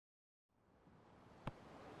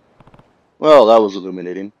Well, that was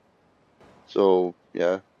illuminating. So,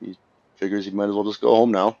 yeah, he figures he might as well just go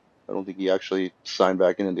home now. I don't think he actually signed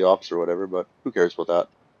back in the office or whatever, but who cares about that?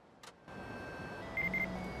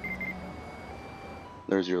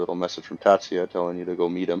 There's your little message from Tatsuya telling you to go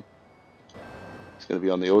meet him. He's going to be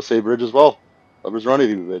on the Osei Bridge as well. Lover's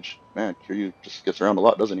Rendezvous Bridge. Man, Kiryu just gets around a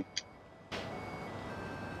lot, doesn't he?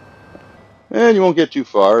 And you won't get too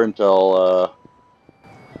far until,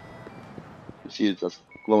 you see this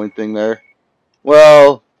glowing thing there.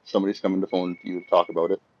 Well, somebody's coming to phone you to talk about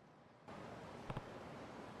it.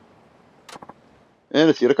 And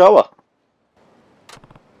it's Yurikawa.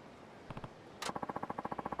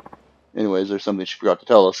 Anyways, there's something she forgot to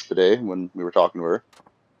tell us today when we were talking to her.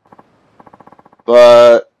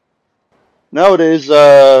 But nowadays,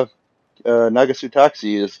 Nagasu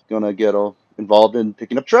Taxi is going to get involved in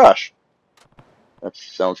picking up trash. That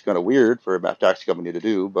sounds kind of weird for a taxi company to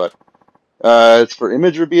do, but it's for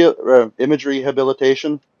image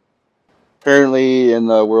rehabilitation. Apparently, in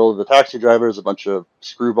the world of the taxi drivers, a bunch of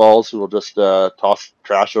screwballs who will just toss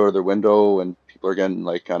trash out of their window, and people are getting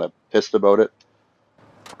like kind of pissed about it.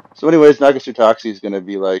 So, anyways, Nagasu Taxi is going to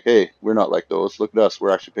be like, "Hey, we're not like those. Look at us. We're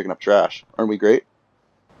actually picking up trash. Aren't we great?"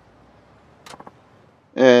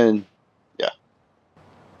 And yeah,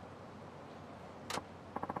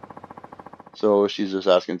 so she's just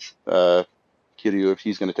asking Kiryu if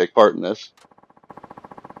he's going to take part in this,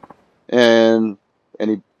 and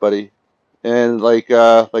anybody. And like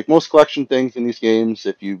most collection things in these games,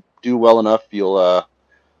 if you do well enough, you'll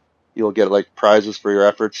get like prizes for your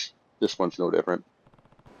efforts. This one's no different.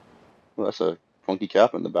 Well, that's a funky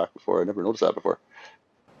cap in the back before. I never noticed that before.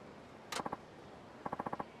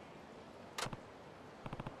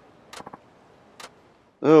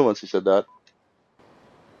 Oh, once he said that.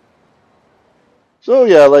 So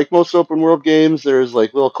yeah, like most open world games, there's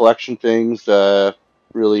like little collection things that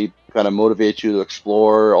really kind of motivate you to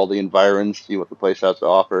explore all the environs, see what the place has to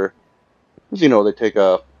offer. Because they take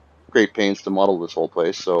great pains to model this whole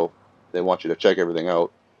place, so they want you to check everything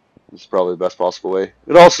out. This is probably the best possible way.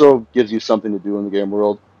 It also gives you something to do in the game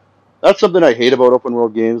world. That's something I hate about open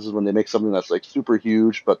world games is when they make something that's like super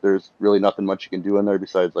huge, but there's really nothing much you can do in there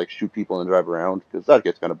besides like shoot people and drive around, because that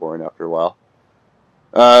gets kind of boring after a while.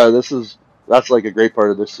 That's like a great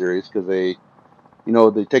part of this series because they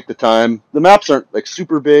take the time. The maps aren't like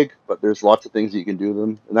super big, but there's lots of things that you can do with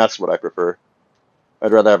them, and that's what I prefer.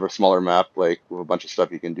 I'd rather have a smaller map like with a bunch of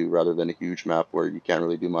stuff you can do rather than a huge map where you can't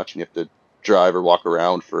really do much and you have to drive or walk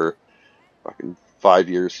around for fucking 5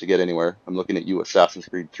 years to get anywhere. I'm looking at you, Assassin's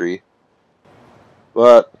Creed 3.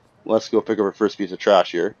 But let's go pick up our first piece of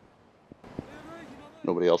trash here.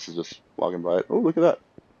 Nobody else is just walking by it. Oh, look at that.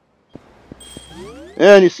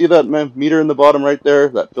 And you see that meter in the bottom right there?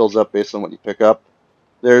 That fills up based on what you pick up.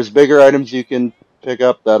 There's bigger items you can pick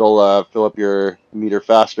up that'll fill up your meter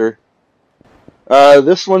faster.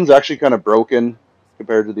 This one's actually kind of broken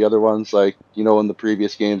compared to the other ones. Like, in the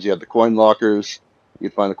previous games, you had the coin lockers.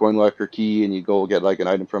 You'd find the coin locker key and you go get like an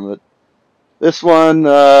item from it. This one,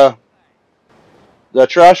 the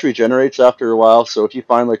trash regenerates after a while. So if you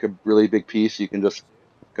find like a really big piece, you can just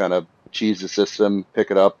kind of cheese the system, pick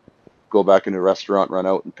it up, go back into a restaurant, run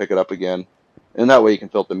out and pick it up again. And that way you can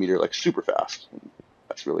fill up the meter like super fast.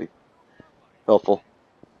 That's really helpful.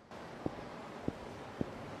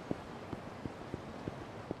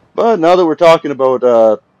 But now that we're talking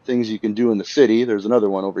about things you can do in the city, there's another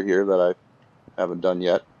one over here that I haven't done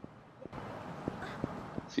yet.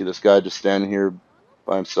 See this guy just standing here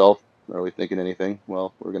by himself, not really thinking anything.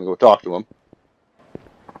 Well, we're going to go talk to him.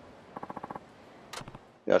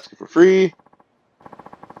 Asking for free.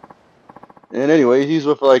 And anyway, he's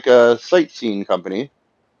with like a sightseeing company.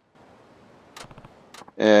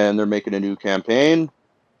 And they're making a new campaign.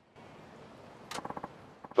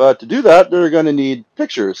 But to do that, they're going to need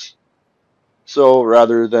pictures. So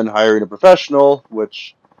rather than hiring a professional,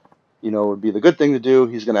 which would be the good thing to do,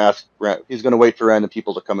 he's going to wait for random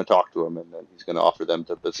people to come and talk to him, and then he's going to offer them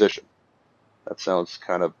the position. That sounds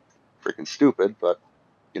kind of freaking stupid, but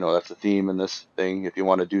that's the theme in this thing. If you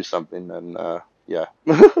want to do something, then yeah,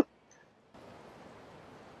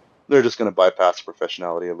 they're just going to bypass the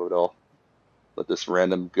professionality of it all. Let this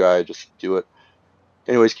random guy just do it.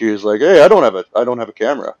 Anyways, Kiryu's like, "Hey, I don't have a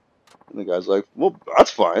camera," and the guy's like, "Well, that's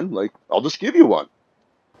fine. Like, I'll just give you one.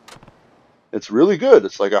 It's really good.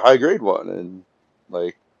 It's like a high grade one." And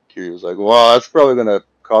like Kiryu was like, "Well, that's probably gonna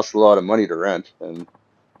cost a lot of money to rent." And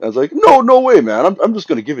I was like, "No way, man. I'm just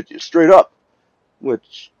gonna give it to you straight up."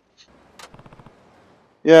 Which,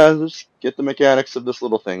 yeah, just get the mechanics of this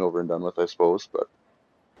little thing over and done with, I suppose. But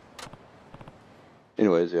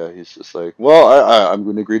anyways, yeah, he's just like, "Well, I'm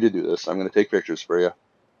going to agree to do this. I'm going to take pictures for you."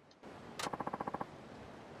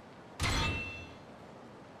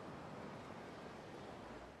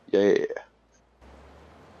 Yeah.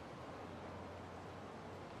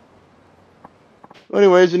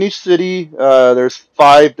 Anyways, in each city, there's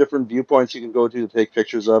 5 different viewpoints you can go to take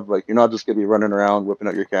pictures of. Like, you're not just gonna be running around whipping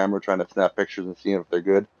out your camera trying to snap pictures and seeing if they're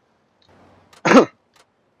good.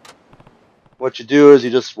 What you do is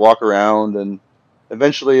you just walk around, and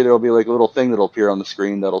eventually there'll be like a little thing that'll appear on the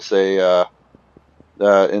screen that'll say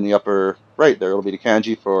in the upper right there, it'll be the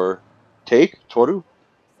kanji for take, toru.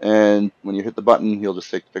 And when you hit the button, he'll just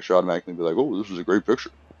take the picture automatically and be like, "Oh, this is a great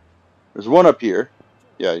picture." There's one up here.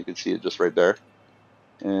 Yeah, you can see it just right there.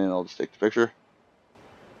 And I'll just take the picture.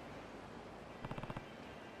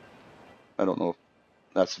 I don't know if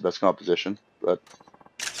that's the best composition, but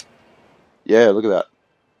yeah, look at that.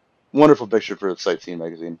 Wonderful picture for a sightseeing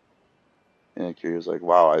magazine. And Kiryu's like,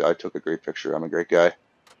 "Wow, I took a great picture. I'm a great guy."